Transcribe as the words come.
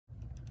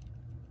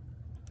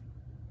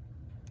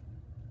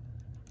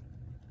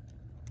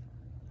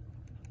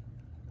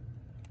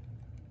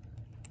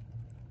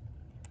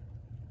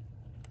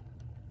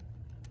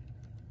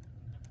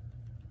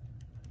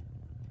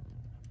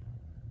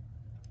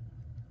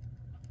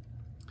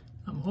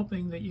I'm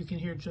hoping that you can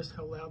hear just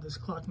how loud this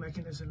clock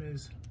mechanism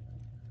is.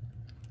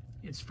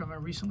 It's from a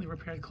recently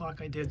repaired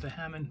clock I did, the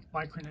Hammond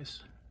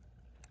Bichronous.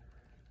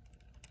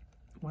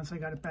 Once I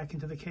got it back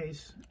into the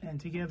case and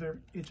together,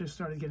 it just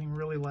started getting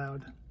really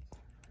loud.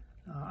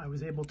 I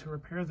was able to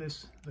repair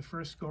this the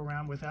first go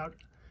around without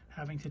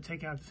having to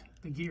take out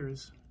the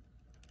gears.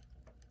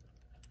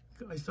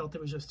 I felt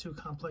it was just too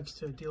complex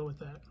to deal with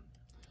that.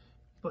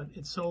 But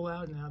it's so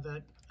loud now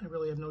that I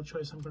really have no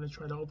choice. I'm going to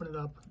try to open it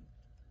up,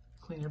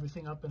 clean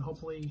everything up, and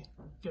hopefully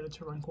get it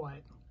to run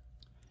quiet.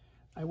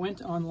 I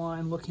went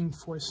online looking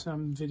for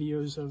some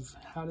videos of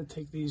how to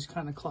take these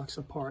kind of clocks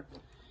apart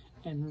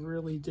and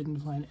really didn't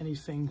find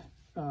anything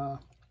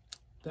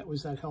that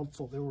was that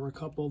helpful. There were a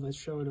couple that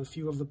showed a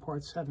few of the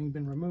parts having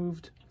been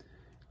removed,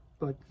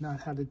 but not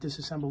how to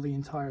disassemble the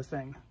entire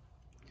thing.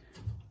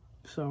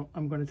 So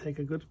I'm going to take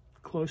a good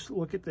close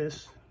look at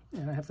this,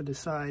 and I have to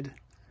decide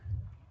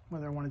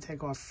whether I want to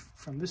take off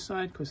from this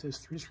side, because there's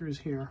 3 screws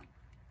here,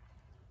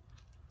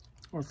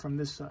 or from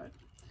this side.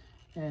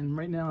 And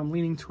right now I'm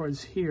leaning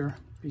towards here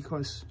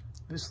because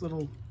this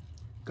little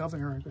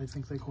governor, I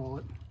think they call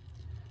it,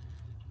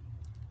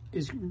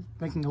 is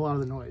making a lot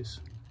of the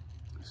noise.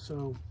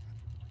 So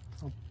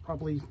I'll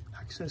probably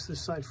access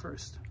this side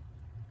first.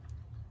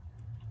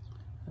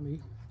 Let me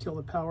kill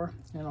the power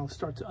and I'll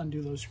start to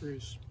undo those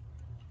screws.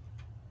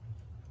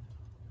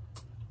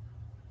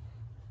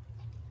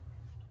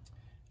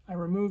 I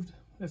removed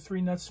the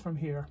 3 nuts from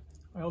here.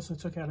 I also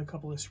took out a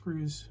couple of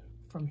screws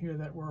from here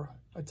that were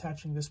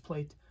attaching this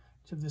plate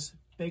to this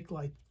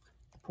bakelite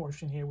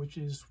portion here, which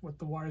is what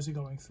the wires are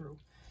going through.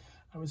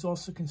 I was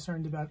also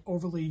concerned about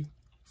overly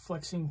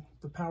flexing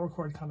the power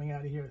cord coming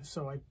out of here,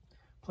 so I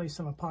placed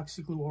some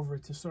epoxy glue over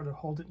it to sort of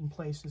hold it in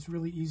place. It's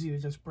really easy to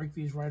just break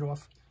these right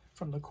off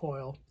from the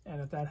coil,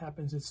 and if that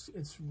happens, it's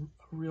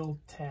a real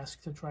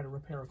task to try to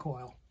repair a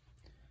coil,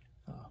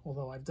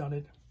 although I've done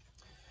it.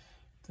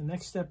 The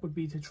next step would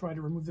be to try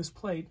to remove this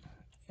plate,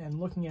 and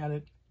looking at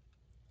it,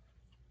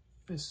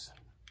 this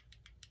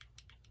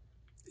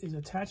is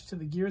attached to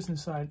the gears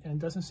inside and it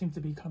doesn't seem to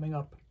be coming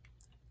up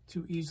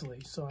too easily.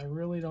 So I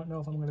really don't know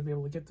if I'm going to be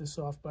able to get this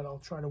off, but I'll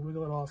try to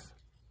wiggle it off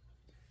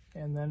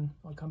and then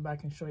I'll come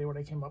back and show you what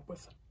I came up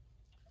with.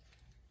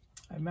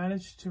 I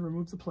managed to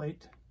remove the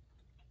plate,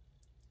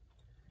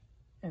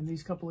 and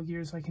these couple of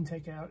gears I can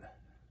take out.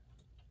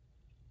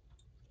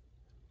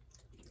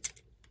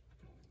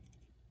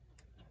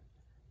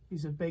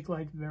 These are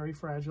bakelite, very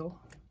fragile,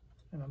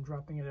 and I'm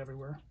dropping it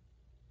everywhere.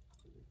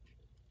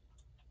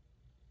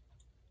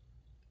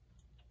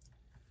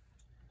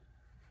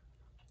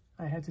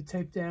 I had to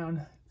tape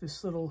down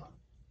this little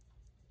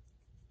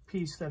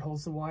piece that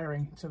holds the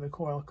wiring to the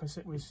coil because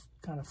it was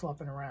kind of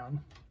flopping around.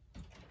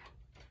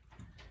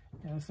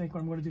 And I think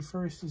what I'm going to do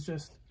first is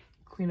just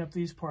clean up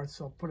these parts.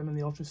 So I'll put them in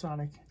the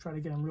ultrasonic, try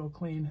to get them real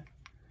clean.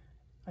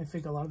 I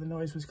think a lot of the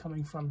noise was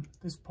coming from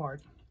this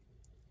part.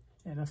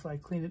 And if I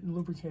clean it and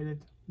lubricate it,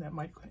 that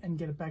might, and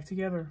get it back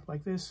together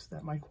like this,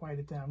 that might quiet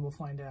it down. We'll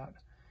find out.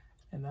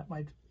 And that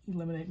might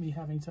eliminate me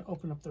having to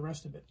open up the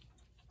rest of it.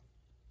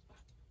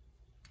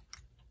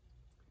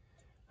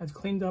 I've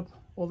cleaned up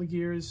all the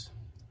gears,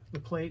 the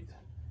plate.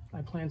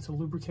 I plan to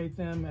lubricate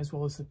them as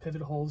well as the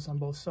pivot holes on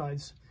both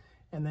sides,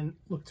 and then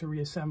look to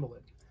reassemble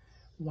it.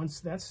 Once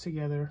that's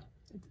together,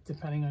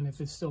 depending on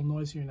if it's still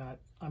noisy or not,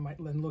 I might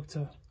then look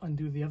to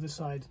undo the other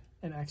side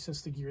and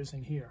access the gears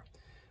in here.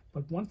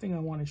 But one thing I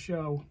want to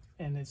show,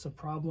 and it's a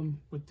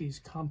problem with these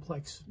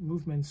complex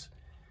movements,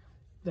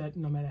 that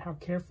no matter how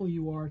careful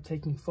you are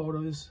taking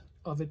photos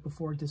of it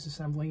before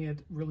disassembling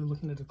it, really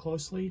looking at it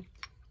closely,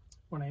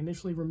 when I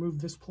initially removed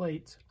this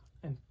plate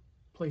and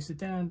placed it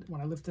down, when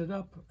I lifted it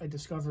up, I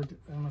discovered,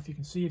 I don't know if you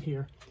can see it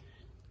here,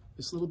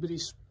 this little bitty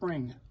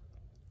spring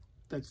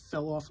that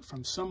fell off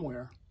from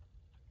somewhere.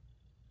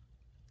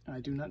 I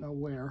do not know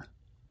where,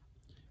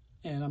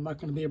 and I'm not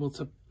going to be able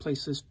to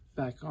place this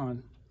back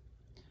on.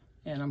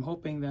 And I'm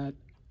hoping that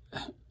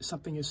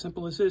something as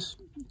simple as this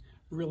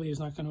really is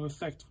not going to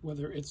affect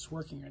whether it's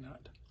working or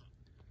not.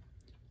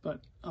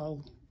 But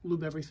I'll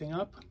lube everything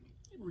up,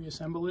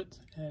 reassemble it,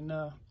 and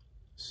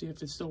see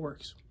if it still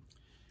works.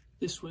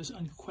 This was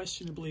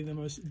unquestionably the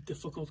most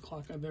difficult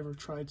clock I've ever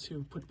tried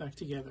to put back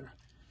together.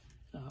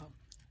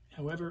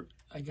 However,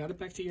 I got it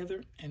back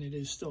together and it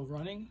is still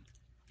running.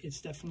 It's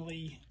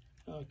definitely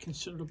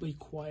considerably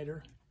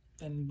quieter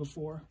than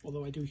before,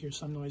 although I do hear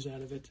some noise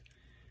out of it.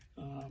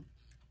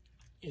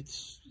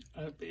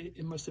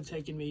 It must have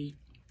taken me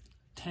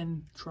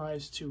 10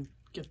 tries to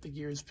get the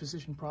gears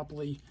positioned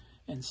properly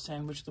and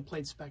sandwich the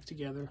plates back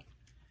together.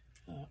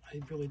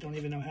 I really don't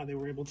even know how they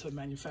were able to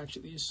manufacture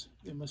these.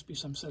 There must be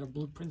some set of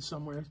blueprints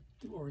somewhere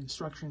or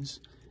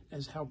instructions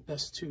as how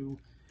best to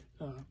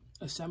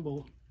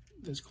assemble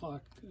this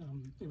clock.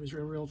 It was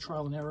a real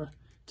trial and error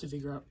to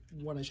figure out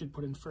what I should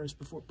put in first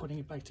before putting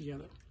it back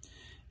together.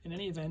 In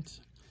any event,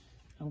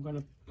 I'm going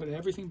to put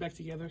everything back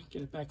together,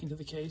 get it back into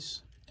the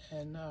case,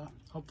 and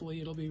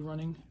hopefully it'll be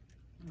running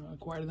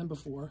quieter than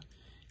before.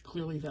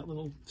 Clearly that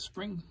little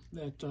spring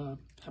that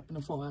happened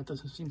to fall out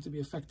doesn't seem to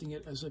be affecting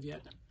it as of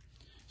yet.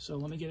 So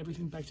let me get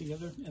everything back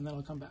together and then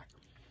I'll come back.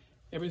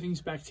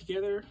 Everything's back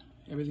together,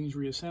 everything's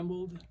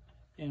reassembled,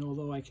 and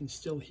although I can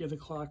still hear the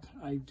clock,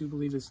 I do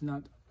believe it's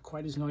not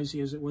quite as noisy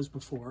as it was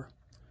before.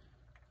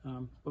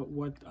 But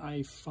what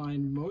I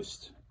find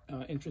most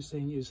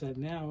interesting is that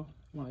now,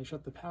 when I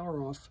shut the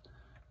power off,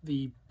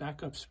 the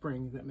backup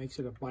spring that makes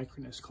it a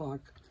Bichronous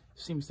clock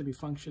seems to be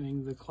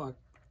functioning. The clock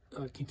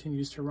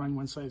continues to run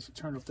once I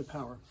turn off the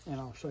power, and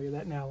I'll show you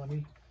that now. Let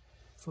me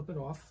flip it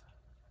off.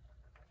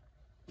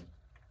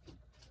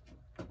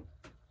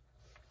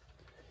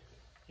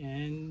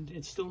 And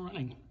it's still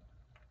running.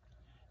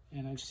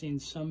 And I've seen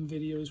some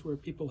videos where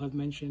people have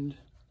mentioned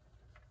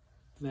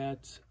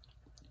that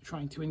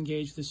trying to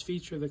engage this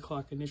feature, the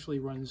clock initially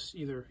runs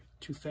either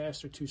too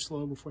fast or too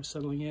slow before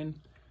settling in,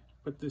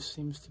 but this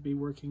seems to be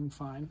working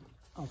fine.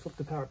 I'll flip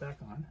the power back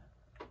on.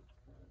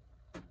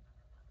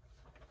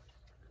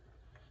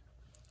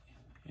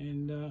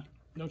 And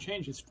no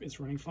change, it's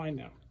running fine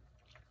now.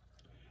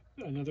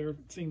 Another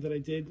thing that I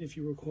did, if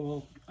you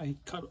recall, I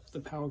cut the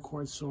power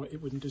cord so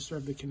it wouldn't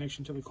disturb the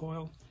connection to the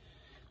coil.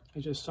 I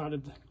just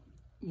soldered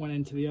one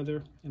end to the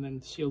other and then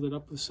sealed it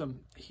up with some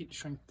heat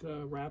shrink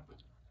wrap.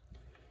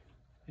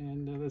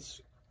 And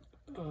that's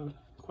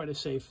quite a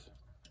safe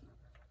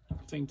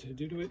thing to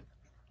do to it.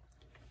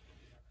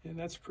 And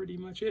that's pretty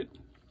much it.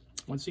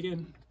 Once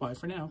again, bye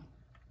for now.